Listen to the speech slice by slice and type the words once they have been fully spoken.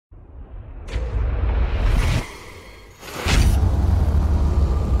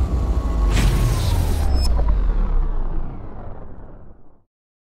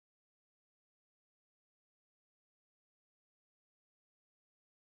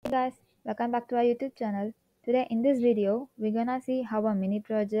Guys, welcome back to our YouTube channel. Today in this video, we're gonna see how a mini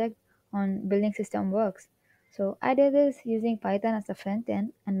project on building system works. So I did this using Python as the front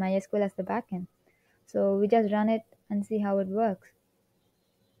end and MySQL as the back end. So we just run it and see how it works.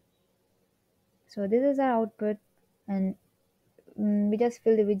 So this is our output and we just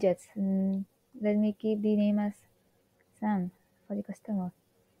fill the widgets. Let me keep the name as Sam for the customer.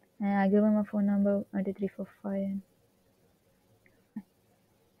 And I give him a phone number 12345.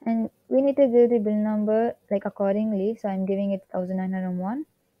 And we need to give the bill number like accordingly. So I'm giving it 1901.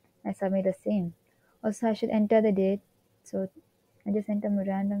 I submit the same. Also, I should enter the date. So I just enter a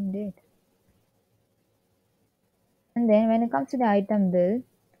random date. And then when it comes to the item bill,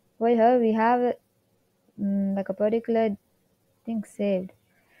 over here we have like a particular thing saved.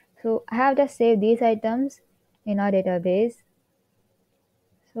 So I have just saved these items in our database.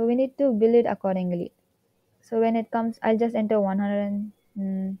 So we need to bill it accordingly. So when it comes, I'll just enter 100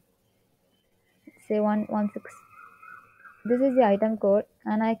 and say 116. This is the item code,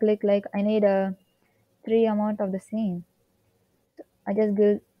 and I click like I need a 3 amount of the same. I just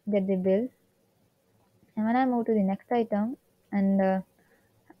get the bill, and when I move to the next item and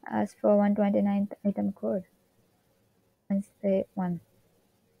ask for 129th item code and say 1,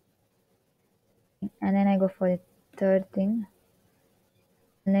 and then I go for the third thing,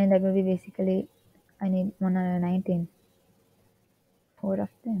 and then that will be basically I need 119, 4 of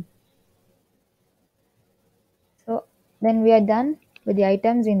them. So then we are done with the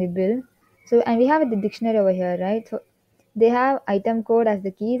items in the bill. So and we have the dictionary over here, right? So they have item code as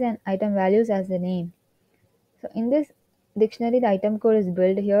the keys and item values as the name. So in this dictionary, the item code is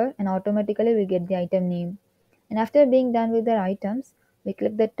built here and automatically we get the item name. And after being done with the items, we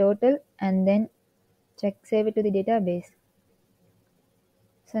click the total and then save it to the database.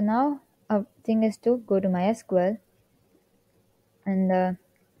 So now our thing is to go to MySQL and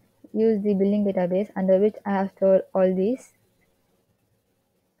use the billing database under which I have stored all these.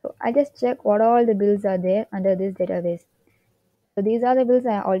 So I just check what all the bills are there under this database. So these are the bills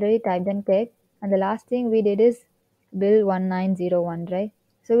I already typed and checked, and the last thing we did is bill 1901, right?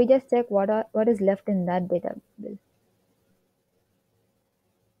 So we just check what is left in that data bill.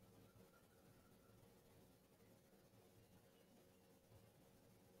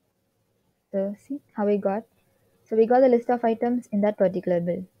 So see how we got. So we got the list of items in that particular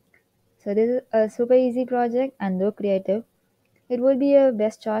bill. So this is a super easy project and low creative. It would be a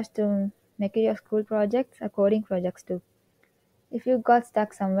best choice to make it your school projects or coding projects too. If you got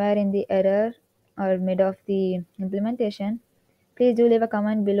stuck somewhere in the error or mid of the implementation, please do leave a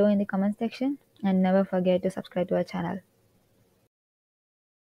comment below in the comment section and never forget to subscribe to our channel.